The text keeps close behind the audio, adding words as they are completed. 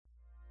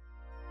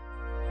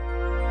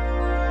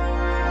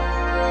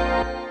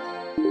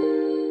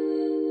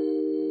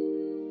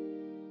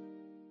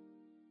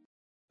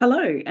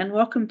Hello, and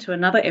welcome to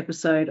another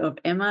episode of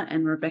Emma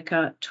and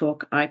Rebekah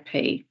Talk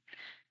IP.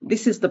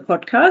 This is the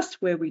podcast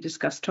where we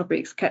discuss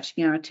topics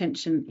catching our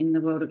attention in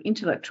the world of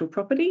intellectual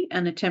property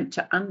and attempt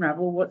to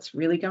unravel what's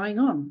really going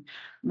on.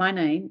 My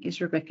name is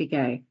Rebekah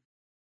Gay.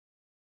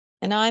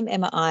 And I'm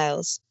Emma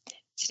Isles.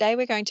 Today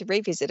we're going to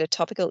revisit a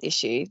topical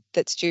issue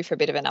that's due for a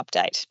bit of an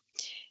update.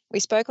 We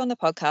spoke on the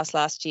podcast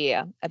last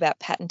year about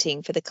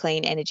patenting for the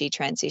clean energy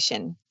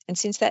transition, and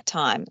since that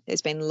time,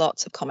 there's been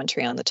lots of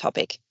commentary on the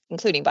topic,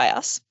 including by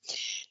us.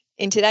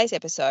 In today's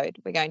episode,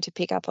 we're going to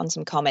pick up on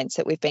some comments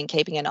that we've been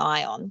keeping an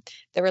eye on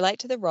that relate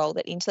to the role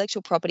that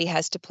intellectual property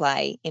has to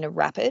play in a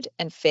rapid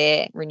and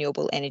fair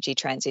renewable energy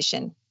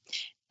transition.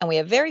 And we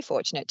are very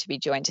fortunate to be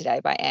joined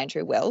today by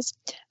Andrew Wells,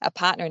 a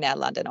partner in our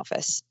London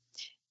office.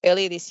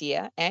 Earlier this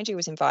year, Andrew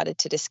was invited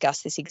to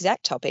discuss this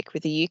exact topic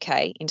with the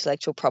UK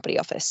Intellectual Property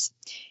Office.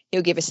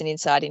 He'll give us an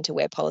insight into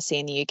where policy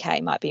in the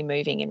UK might be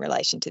moving in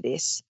relation to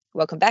this.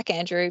 Welcome back,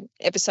 Andrew.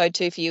 Episode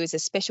 2 for you is a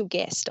special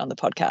guest on the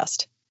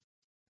podcast.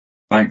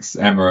 Thanks,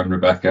 Emma and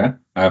Rebekah.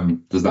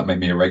 Does that make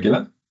me a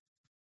regular?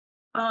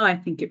 I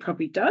think it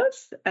probably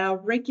does. Our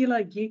regular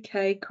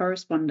UK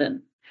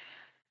correspondent.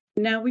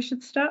 Now, we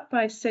should start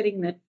by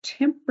setting the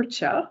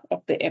temperature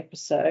of the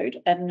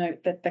episode and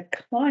note that the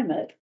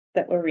climate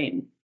that we're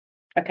in.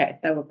 Okay,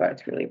 they were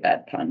both really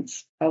bad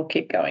puns. I'll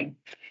keep going.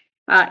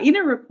 In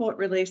a report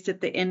released at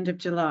the end of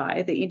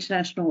July, the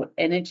International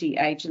Energy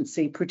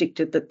Agency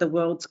predicted that the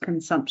world's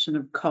consumption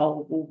of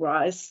coal will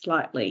rise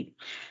slightly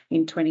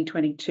in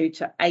 2022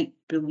 to 8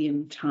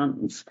 billion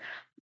tonnes.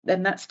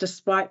 And that's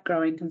despite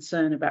growing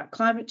concern about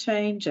climate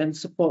change and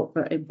support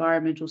for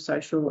environmental,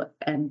 social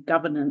and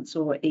governance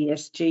or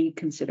ESG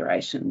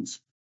considerations.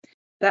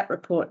 That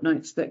report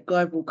notes that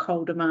global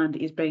coal demand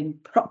is being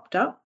propped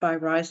up by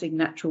rising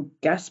natural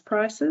gas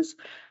prices,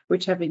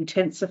 which have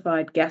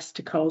intensified gas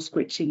to coal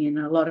switching in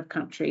a lot of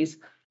countries,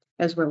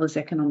 as well as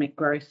economic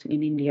growth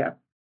in India.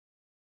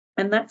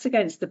 And that's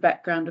against the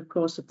background, of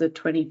course, of the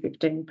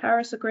 2015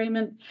 Paris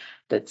Agreement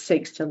that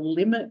seeks to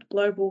limit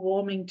global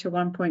warming to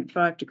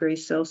 1.5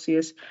 degrees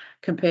Celsius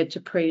compared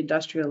to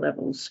pre-industrial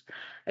levels.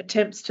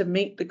 Attempts to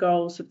meet the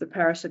goals of the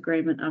Paris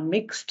Agreement are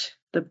mixed.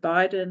 The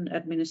Biden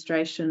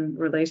administration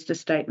released a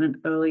statement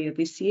earlier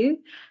this year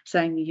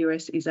saying the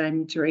US is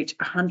aiming to reach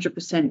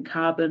 100%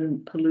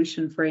 carbon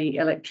pollution-free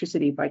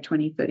electricity by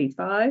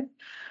 2035.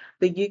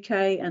 The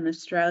UK and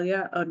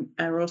Australia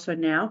are also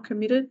now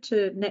committed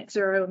to net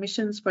zero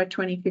emissions by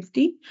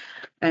 2050,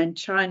 and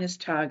China's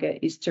target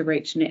is to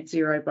reach net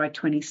zero by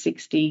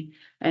 2060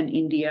 and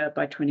India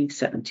by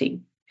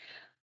 2070.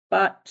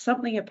 But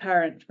something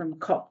apparent from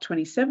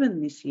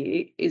COP27 this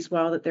year is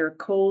while that there are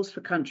calls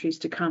for countries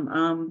to come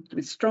armed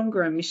with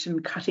stronger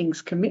emission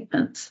cuttings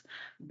commitments,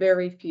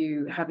 very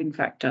few have in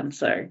fact done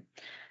so.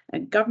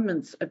 And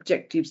governments'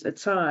 objectives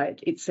aside,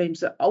 it seems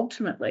that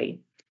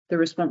ultimately the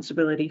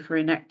responsibility for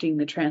enacting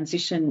the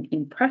transition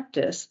in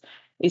practice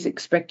is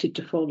expected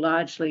to fall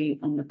largely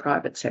on the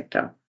private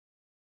sector.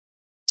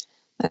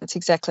 That's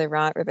exactly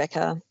right,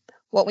 Rebekah.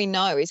 What we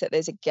know is that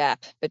there's a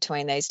gap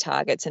between these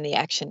targets and the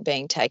action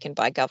being taken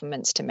by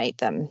governments to meet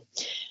them.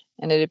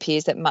 And it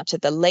appears that much of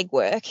the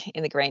legwork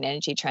in the green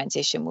energy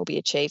transition will be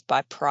achieved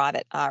by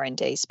private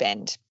R&D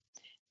spend.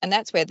 And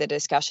that's where the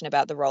discussion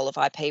about the role of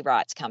IP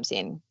rights comes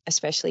in,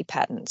 especially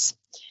patents.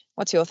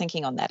 What's your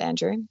thinking on that,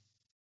 Andrew?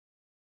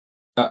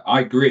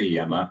 I agree,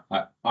 Emma.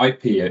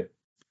 IP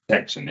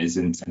protection is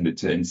intended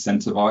to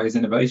incentivize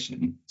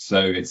innovation.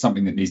 So it's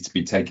something that needs to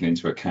be taken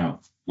into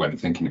account when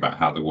thinking about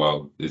how the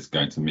world is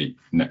going to meet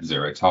net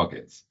zero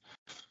targets.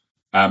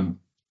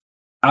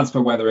 As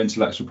for whether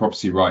intellectual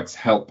property rights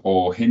help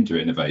or hinder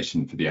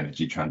innovation for the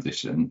energy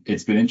transition,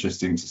 it's been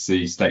interesting to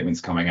see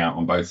statements coming out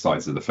on both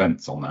sides of the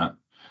fence on that.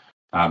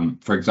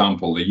 For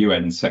example, the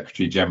UN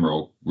Secretary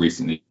General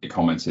recently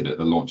commented at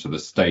the launch of the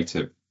State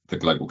of the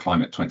Global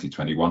Climate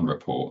 2021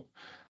 report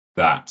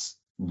that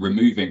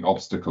removing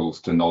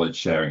obstacles to knowledge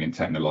sharing and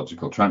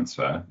technological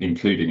transfer,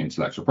 including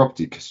intellectual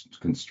property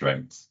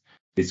constraints,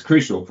 is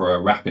crucial for a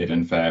rapid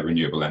and fair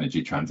renewable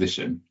energy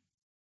transition.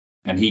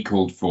 And he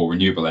called for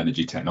renewable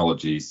energy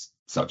technologies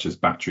such as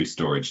battery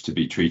storage to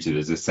be treated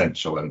as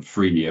essential and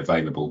freely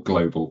available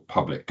global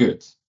public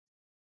goods.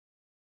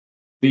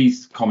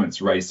 These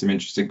comments raise some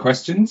interesting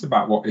questions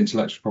about what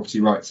intellectual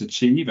property rights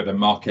achieve at a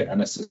market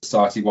and a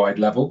society-wide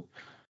level.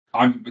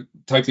 I'm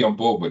totally on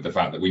board with the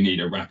fact that we need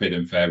a rapid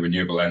and fair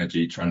renewable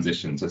energy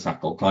transition to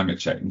tackle climate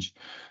change.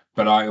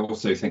 But I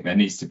also think there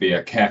needs to be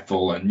a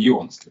careful and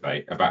nuanced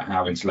debate about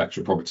how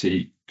intellectual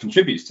property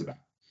contributes to that.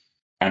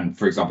 And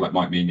for example, it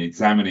might mean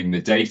examining the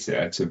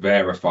data to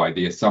verify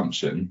the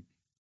assumption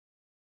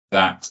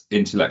that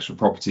intellectual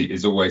property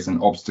is always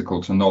an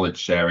obstacle to knowledge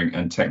sharing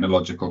and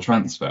technological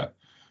transfer.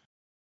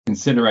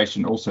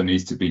 Consideration also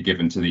needs to be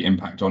given to the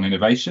impact on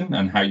innovation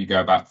and how you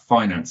go about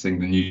financing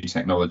the new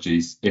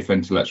technologies if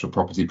intellectual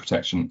property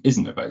protection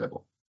isn't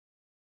available.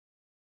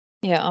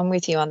 Yeah, I'm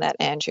with you on that,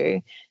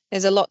 Andrew.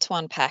 There's a lot to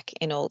unpack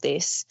in all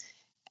this.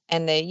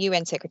 And the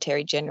UN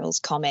Secretary General's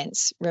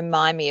comments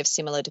remind me of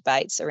similar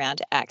debates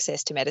around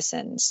access to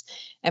medicines,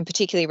 and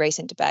particularly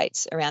recent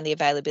debates around the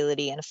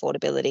availability and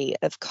affordability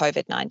of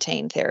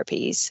COVID-19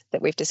 therapies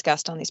that we've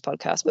discussed on this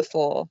podcast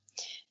before.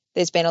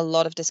 There's been a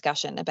lot of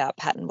discussion about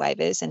patent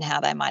waivers and how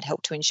they might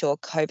help to ensure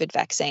COVID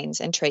vaccines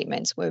and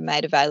treatments were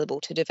made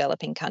available to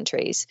developing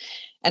countries.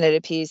 And it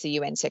appears the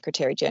UN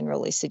Secretary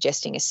General is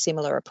suggesting a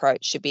similar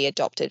approach should be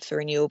adopted for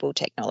renewable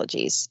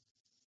technologies.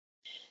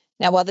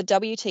 Now, while the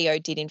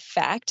WTO did in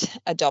fact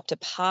adopt a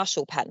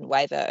partial patent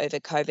waiver over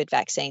COVID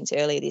vaccines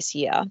earlier this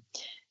year,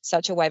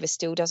 such a waiver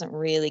still doesn't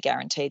really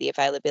guarantee the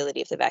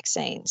availability of the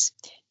vaccines,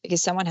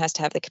 because someone has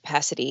to have the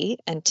capacity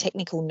and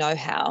technical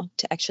know-how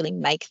to actually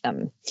make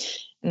them.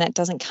 And that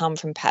doesn't come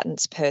from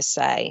patents per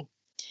se.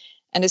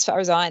 And as far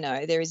as I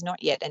know, there is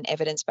not yet an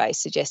evidence base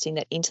suggesting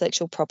that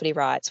intellectual property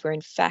rights were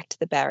in fact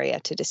the barrier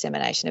to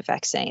dissemination of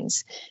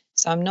vaccines.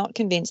 So I'm not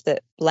convinced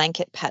that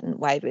blanket patent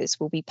waivers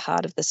will be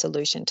part of the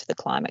solution to the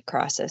climate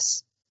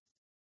crisis.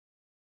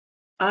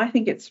 I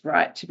think it's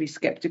right to be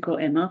sceptical,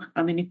 Emma.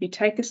 I mean, if you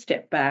take a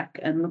step back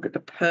and look at the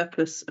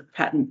purpose of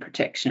patent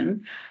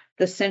protection,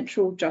 the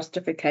central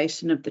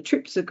justification of the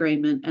TRIPS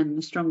agreement and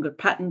the stronger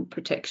patent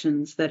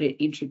protections that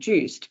it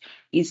introduced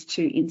is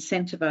to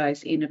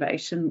incentivise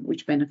innovation,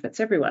 which benefits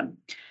everyone.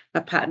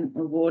 A patent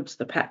rewards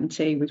the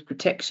patentee with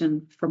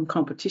protection from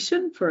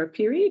competition for a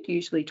period,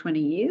 usually 20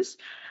 years,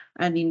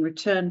 and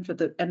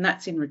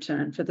that's in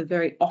return for the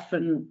very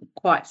often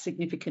quite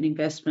significant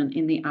investment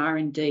in the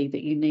R&D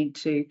that you need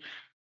to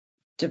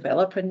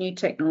develop a new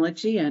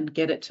technology and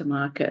get it to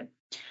market.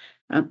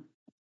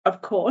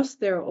 Of course,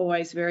 there are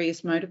always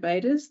various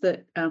motivators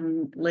that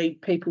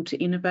lead people to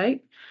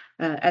innovate.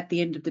 At the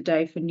end of the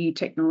day, for new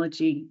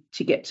technology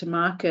to get to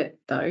market,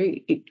 though,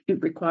 it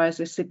requires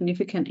a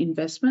significant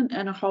investment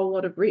and a whole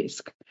lot of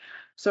risk.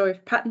 So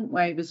if patent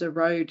waivers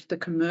erode the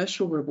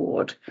commercial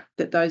reward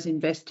that those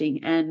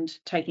investing and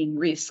taking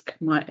risk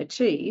might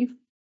achieve,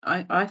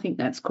 I think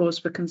that's cause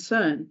for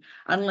concern,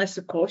 unless,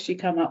 of course, you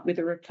come up with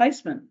a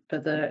replacement for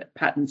the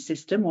patent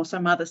system or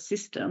some other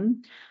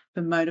system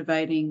for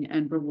motivating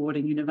and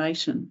rewarding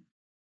innovation.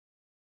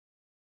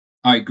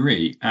 I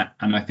agree.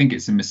 And I think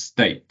it's a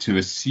mistake to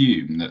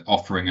assume that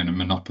offering a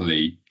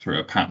monopoly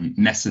through a patent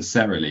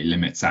necessarily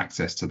limits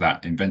access to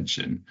that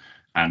invention.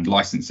 And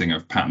licensing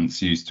of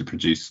patents used to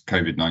produce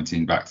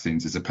COVID-19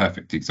 vaccines is a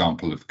perfect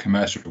example of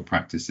commercial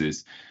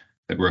practices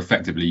that were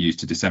effectively used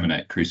to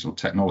disseminate crucial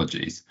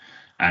technologies.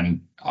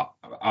 And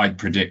I'd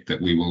predict that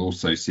we will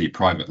also see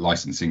private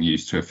licensing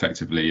used to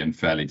effectively and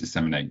fairly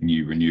disseminate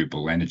new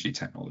renewable energy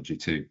technology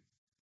too.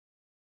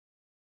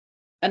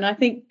 And I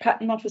think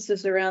patent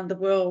offices around the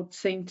world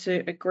seem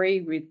to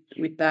agree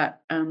with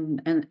that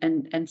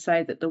and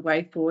say that the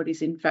way forward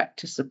is in fact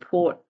to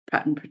support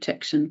patent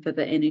protection for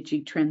the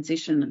energy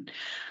transition.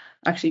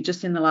 Actually,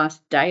 just in the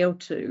last day or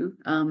two,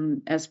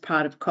 as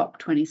part of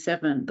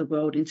COP27, the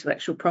World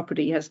Intellectual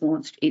Property has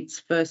launched its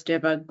first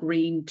ever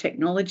green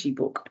technology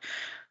book,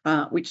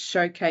 which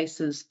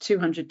showcases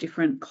 200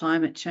 different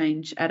climate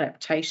change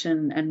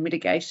adaptation and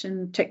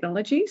mitigation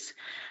technologies.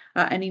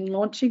 And in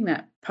launching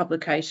that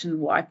publication,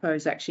 WIPO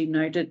has actually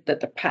noted that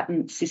the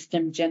patent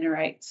system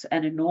generates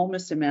an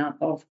enormous amount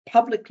of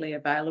publicly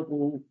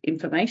available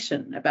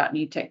information about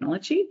new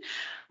technology,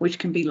 which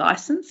can be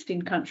licensed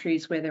in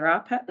countries where there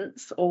are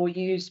patents or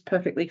used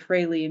perfectly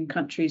freely in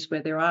countries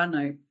where there are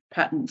no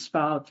patents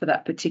filed for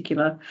that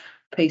particular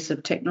piece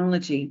of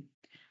technology.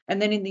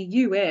 And then in the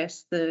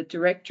US, the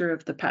director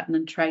of the Patent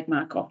and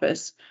Trademark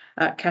Office,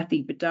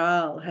 Kathy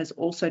Vidal, has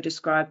also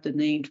described the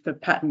need for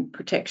patent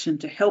protection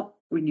to help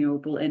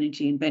renewable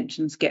energy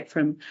inventions get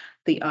from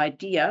the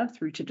idea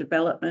through to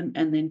development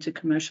and then to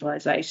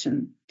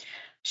commercialisation.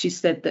 She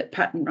said that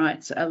patent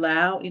rights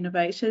allow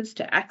innovators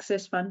to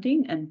access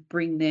funding and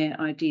bring their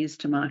ideas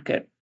to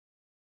market.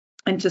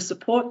 And to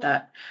support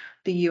that,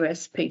 the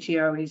US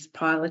PTO is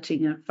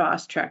piloting a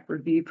fast-track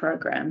review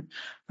program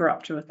for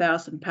up to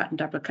 1,000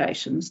 patent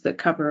applications that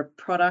cover a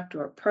product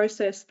or a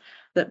process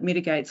that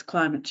mitigates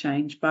climate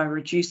change by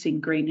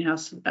reducing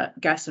greenhouse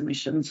gas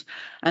emissions.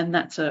 And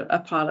that's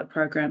a pilot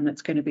program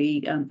that's going to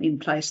be in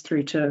place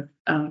through to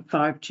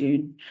 5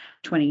 June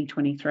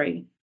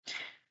 2023.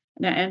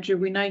 Now, Andrew,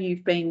 we know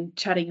you've been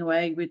chatting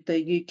away with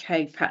the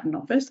UK Patent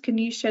Office. Can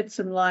you shed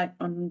some light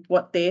on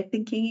what their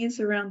thinking is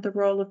around the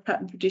role of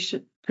patent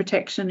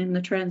protection in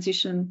the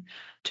transition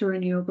to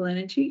renewable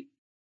energy?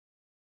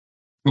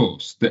 Of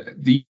course,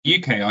 the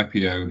UK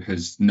IPO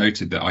has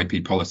noted that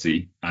IP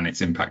policy and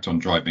its impact on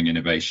driving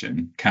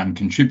innovation can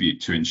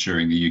contribute to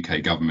ensuring the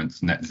UK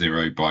government's net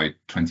zero by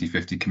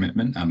 2050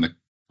 commitment and the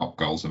COP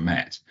goals are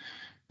met.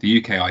 The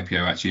UK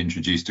IPO actually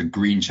introduced a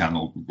green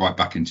channel right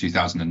back in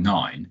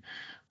 2009,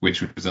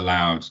 which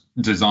was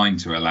designed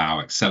to allow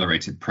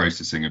accelerated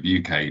processing of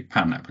UK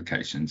patent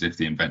applications if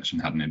the invention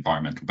had an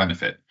environmental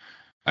benefit.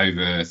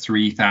 Over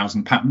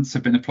 3,000 patents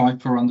have been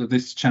applied for under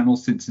this channel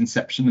since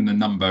inception, and the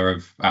number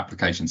of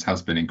applications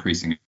has been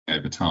increasing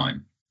over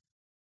time.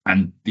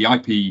 And the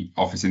IP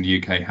office in the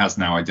UK has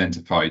now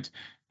identified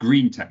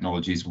green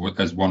technologies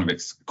as one of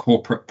its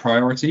corporate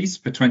priorities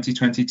for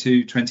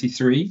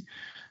 2022-23.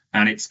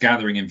 And it's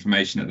gathering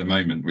information at the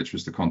moment, which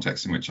was the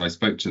context in which I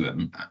spoke to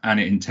them. And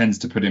it intends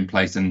to put in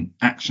place an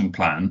action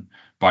plan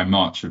by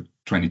March of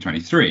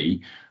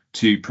 2023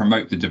 to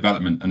promote the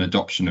development and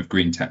adoption of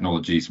green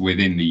technologies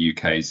within the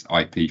UK's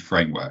IP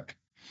framework.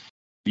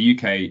 The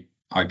UK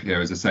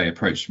IPO, as I say,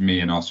 approached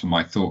me and asked for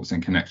my thoughts in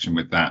connection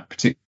with that,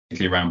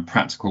 particularly around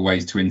practical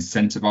ways to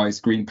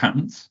incentivise green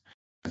patents.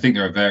 I think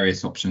there are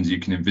various options you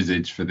can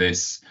envisage for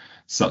this,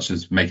 such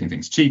as making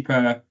things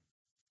cheaper,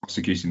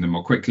 prosecuting them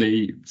more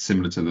quickly,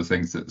 similar to the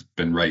things that's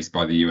been raised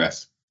by the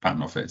US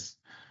Patent Office.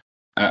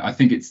 I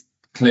think it's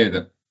clear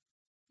that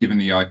given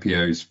the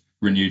IPO's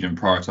renewed and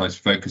prioritised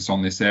focus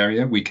on this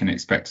area, we can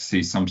expect to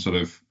see some sort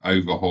of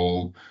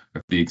overhaul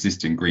of the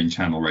existing green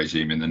channel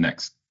regime in the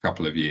next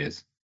couple of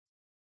years.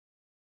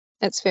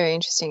 That's very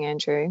interesting,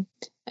 Andrew.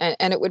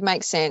 And it would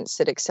make sense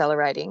that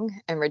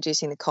accelerating and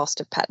reducing the cost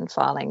of patent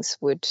filings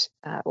would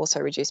also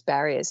reduce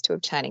barriers to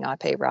obtaining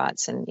IP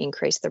rights and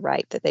increase the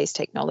rate that these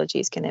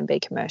technologies can then be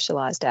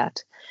commercialised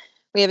at.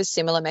 We have a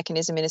similar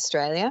mechanism in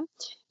Australia.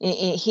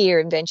 Here,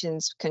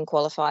 inventions can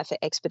qualify for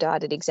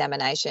expedited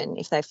examination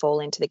if they fall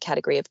into the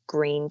category of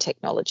green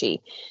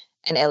technology,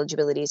 and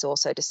eligibility is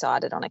also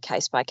decided on a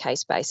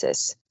case-by-case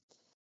basis.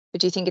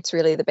 But do you think it's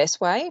really the best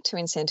way to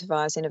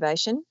incentivise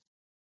innovation?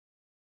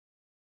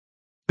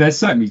 There's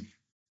certainly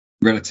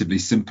relatively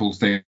simple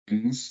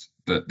things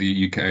that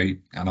the UK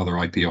and other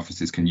IP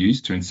offices can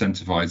use to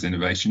incentivise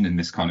innovation in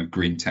this kind of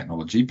green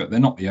technology, but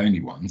they're not the only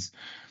ones.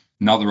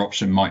 Another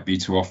option might be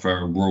to offer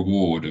a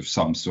reward of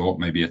some sort,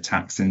 maybe a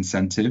tax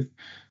incentive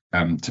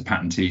to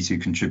patentees who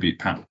contribute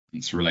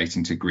patents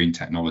relating to green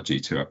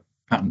technology to a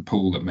patent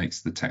pool that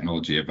makes the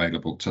technology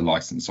available to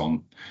license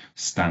on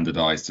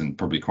standardised and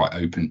probably quite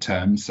open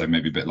terms. So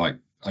maybe a bit like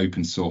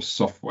open source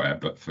software,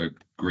 but for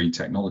green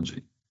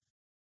technology.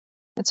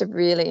 That's a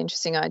really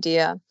interesting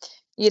idea.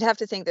 You'd have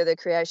to think that the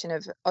creation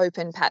of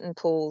open patent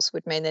pools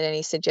would mean that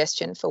any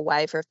suggestion for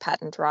waiver of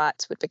patent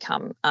rights would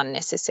become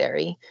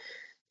unnecessary.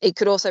 It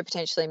could also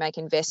potentially make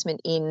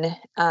investment in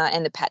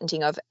and the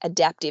patenting of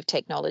adaptive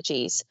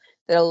technologies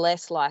that are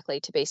less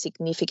likely to be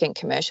significant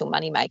commercial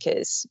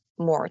moneymakers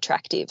more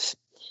attractive.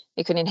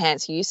 It could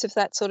enhance use of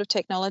that sort of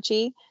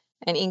technology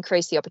and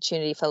increase the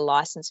opportunity for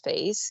license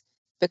fees,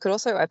 but could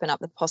also open up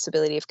the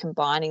possibility of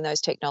combining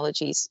those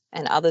technologies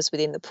and others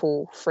within the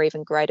pool for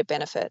even greater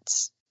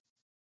benefits.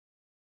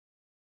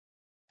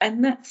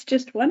 And that's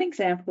just one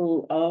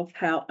example of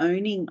how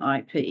owning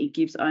IP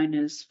gives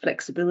owners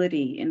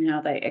flexibility in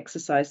how they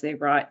exercise their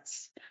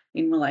rights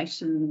in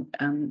relation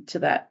to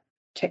that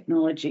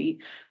technology,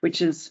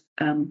 which is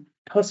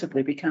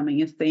possibly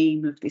becoming a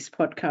theme of this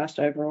podcast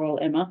overall,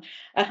 Emma.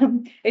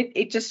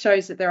 It just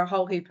shows that there are a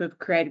whole heap of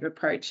creative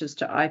approaches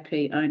to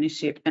IP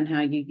ownership and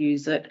how you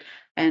use it.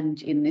 And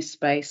in this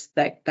space,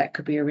 that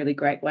could be a really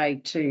great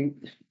way to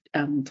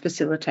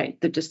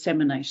facilitate the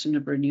dissemination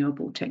of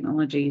renewable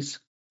technologies.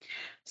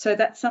 So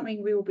that's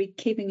something we will be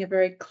keeping a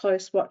very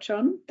close watch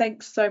on.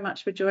 Thanks so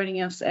much for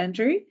joining us,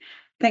 Andrew.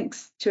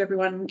 Thanks to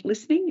everyone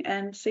listening,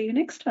 and see you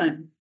next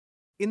time.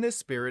 In the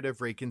spirit of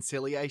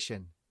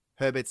reconciliation,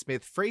 Herbert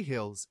Smith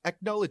Freehills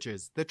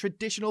acknowledges the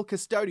traditional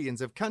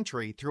custodians of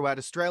country throughout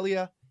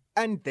Australia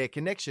and their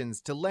connections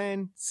to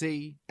land,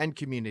 sea, and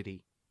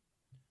community.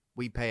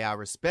 We pay our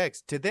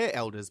respects to their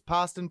elders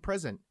past and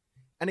present,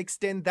 and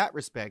extend that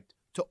respect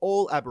to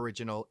all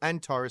Aboriginal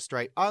and Torres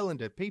Strait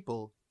Islander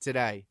people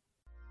today.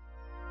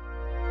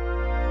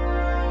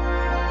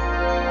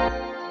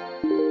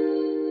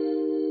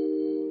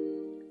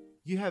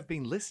 You have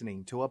been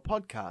listening to a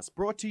podcast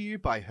brought to you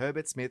by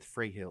Herbert Smith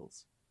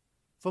Freehills.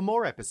 For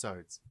more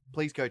episodes,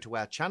 please go to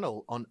our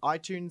channel on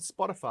iTunes,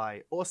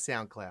 Spotify, or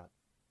SoundCloud,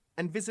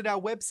 and visit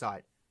our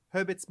website,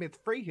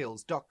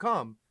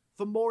 herbertsmithfreehills.com,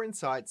 for more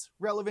insights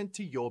relevant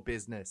to your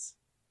business.